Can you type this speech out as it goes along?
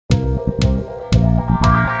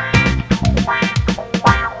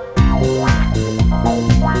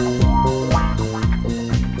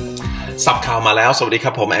สับข่าวมาแล้วสวัสดีค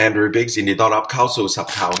รับผมแอนดรูว์บิ๊กส์ยินดีต้อนรับเข้าสู่สับ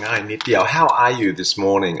ข่าวง่ายนิดเดียว How are you this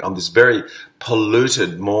morning on this very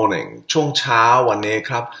polluted morning ช่วงเช้าวันนี้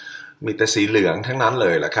ครับมีแต่สีเหลืองทั้งนั้นเล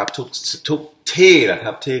ยแหละครับทุกที่แหละค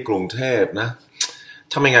รับที่กรุงเทพนะ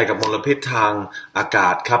ทำยังไงกับมลพิษทางอากา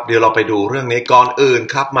ศครับเดี๋ยวเราไปดูเรื่องนี้ก่อนอื่น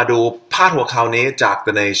ครับมาดูพาดหัวข่าวนี้จาก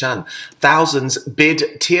The Nation Thousands bid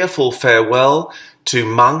tearful farewell to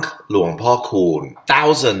monk หลวงพ่อคูณ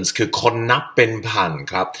thousands คือคนนับเป็นพัน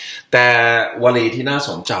ครับแต่วลีที่น่าส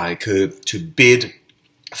นใจคือ to bid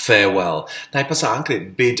farewell ในภาษาอังกฤษ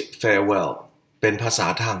bid farewell เป็นภาษา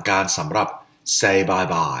ทางการสำหรับ say bye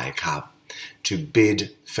bye ครับ to bid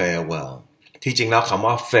farewell ที่จริงแล้วคำ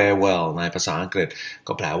ว่า farewell ในภาษาอังกฤษ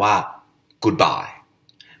ก็แปลว่า goodbye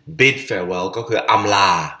bid farewell ก็คืออำล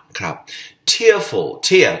าครับ tearful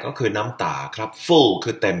tear ก็คือน้ำตาครับ full คื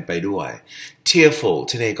อเต็มไปด้วย tearful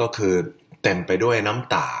ที่นี่ก็คือเต็มไปด้วยน้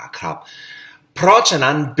ำตาครับเพราะฉะ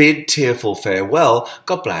นั้น bid tearful farewell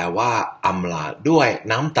ก็แปลว่าอำลาด้วย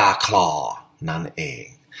น้ำตาคลอนั่นเอง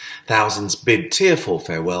thousands bid tearful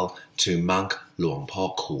farewell to monk หลวงพ่อ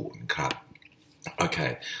คูณครับโอเค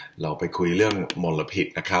เราไปคุยเรื่องมลพิษ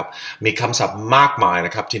นะครับมีคำศัพท์มากมายน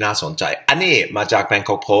ะครับที่น่าสนใจอันนี้มาจาก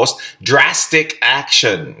Bangkok Post drastic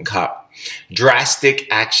action ครับ drastic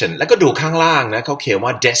action แล้วก็ดูข้างล่างนะเขาเขียนว่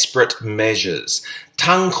า desperate measures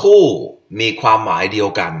ทั้งคู่มีความหมายเดียว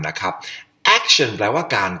กันนะครับ action แปลว่า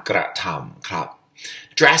การกระทำครับ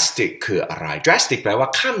drastic คืออะไร drastic แปลว่า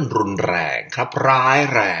ขั้นรุนแรงครับร้าย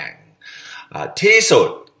แรงที่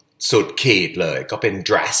สุดขีดเลยก็เป็น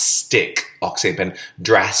drastic ออกเสียงเป็น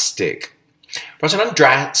drastic เพราะฉะนั้น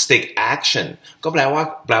drastic action ก็แปล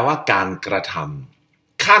ว่าการกระท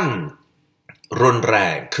ำขั้นรุนแร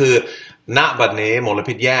งคือณบัดนี้มล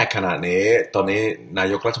พิษแย่ขนาดนี้ตอนนี้นา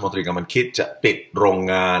ยกรัฐมนตรีกำลังคิดจะปิดโรง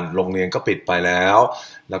งานโรงเรียนก็ปิดไปแล้ว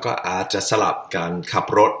แล้วก็อาจจะสลับการขับ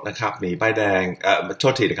รถนะครับมีป้ายแดงโท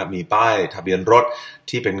ษทีนะครับมีป้ายทะเบียนรถ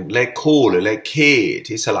ที่เป็นเลขคู่หรือเลขคี่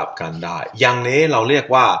ที่สลับกันได้อย่างนี้เราเรียก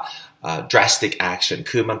ว่าdrastic action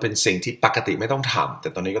คือมันเป็นสิ่งที่ปกติไม่ต้องทำแต่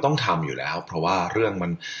ตอนนี้ก็ต้องทำอยู่แล้วเพราะว่าเรื่องมั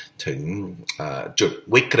นถึงจุด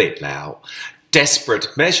วิกฤตแล้ว desperate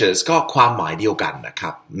measures ก็ความหมายเดียวกันนะค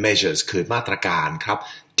รับ measures คือมาตรการครับ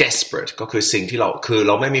desperate ก็คือสิ่งที่เ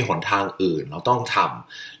ราไม่มีหนทางอื่นเราต้องท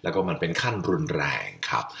ำแล้วก็มันเป็นขั้นรุนแรง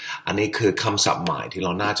ครับอันนี้คือคำศัพท์ใหม่ที่เร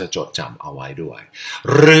าน่าจะจดจำเอาไว้ด้วย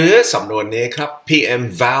หรือสำนวนนี้ครับ PM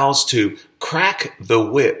vows to crack the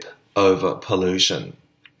whip over pollution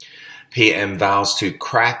PM vows to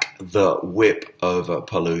crack the whip over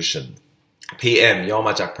pollution PM ย่อ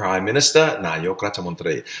มาจาก Prime Minister นายกรัฐมนต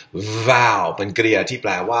รี vow เป็นกริยาที่แป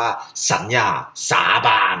ลว่าสัญญาสาบ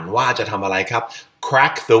านว่าจะทำอะไรครับ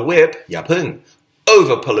crack the whip อย่าพึ่ง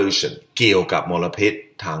over pollution เกี่ยวกับมลพิษ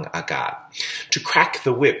ทางอากาศ to crack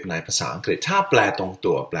the whip ในภาษาอังกฤษถ้าแปลตรง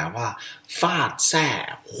ตัวแปลว่าฟาดแส้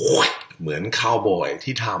เหมือนคาวบอย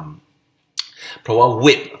ที่ทำเพราะว่า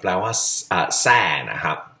whip แปลว่าแส้นะค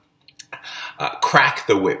รับcrack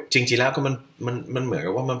the whip จริงๆแล้วก็มันเหมือน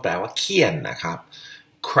กับว่ามันแปลว่าเคี่ยนนะครับ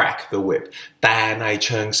crack the whip แต่ในเ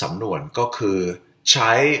ชิงสำนวนก็คือใ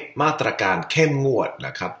ช้มาตรการเข้มงวดน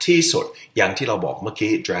ะครับที่สุดอย่างที่เราบอกเมื่อ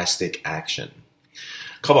กี้ drastic action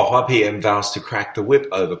เขาบอกว่า PM vows to crack the whip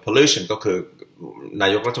over pollution ก็คือนา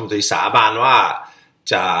ยกรัฐมนตรีสาบานว่า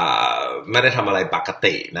จะไม่ได้ทำอะไรปก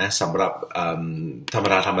ตินะสำหรับธรรม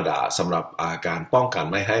ดาสำหรับการป้องกัน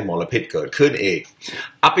ไม่ให้มลพิษเกิดขึ้นอีก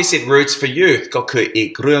Opposite routes for youth ก็คืออี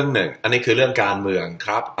กเรื่องหนึ่งอันนี้คือเรื่องการเมืองค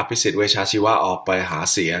รับอภิสิทธิ์เวชชาชีวะออกไปหา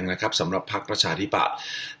เสียงนะครับสำหรับพรรคประชาธิปัตย์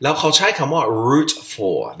แล้วเขาใช้คำว่า root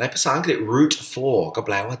for ในภาษาอังกฤษ root for ก็แป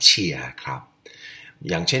ลว่าเชียร์ครับ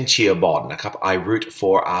อย่างเช่นเชียร์บอลนะครับ I root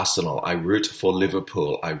for Arsenal I root for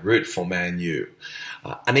Liverpool I root for Man U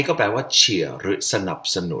อันนี้ก็แปลว่าเชียร์หรือสนับ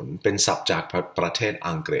สนุนเป็นศัพท์จากประเทศ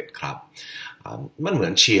อังกฤษครับมันเหมื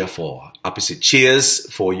อน cheer for opposite cheers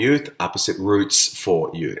for youth opposite roots for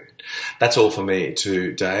youth That's all for me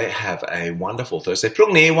today have a wonderful Thursday พรุ่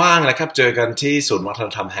งนี้ว่างนะครับเจอกันที่ศูนย์วัฒน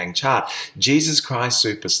ธรรมแห่งชาติ Jesus Christ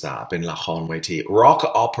Superstar เป็นละครเวที Rock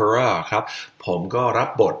Opera ครับผมก็รับ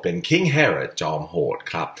บทเป็น King Herod จอมโหด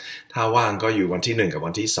ครับถ้าว่างก็อยู่วันที่1กับ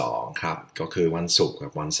วันที่2ครับก็คือวันศุกร์กั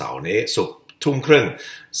บวันเสาร์นี้ศุกร์ทุ่มครึ่ง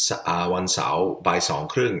วันเสาร์บ่าย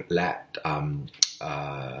2:30และ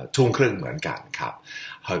ทุ่มครึ่งเหมือนกันครับ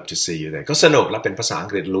Hope to see you there ก็สนุกและเป็นภาษาอัง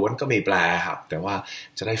กฤษล้วนก็มีแปลครับแต่ว่า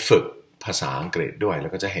จะได้ฝึกภาษาอังกฤษด้วยแล้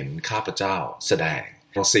วก็จะเห็นข้าพเจ้าแสดง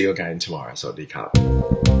I'll see you again tomorrow สวัสดีครับ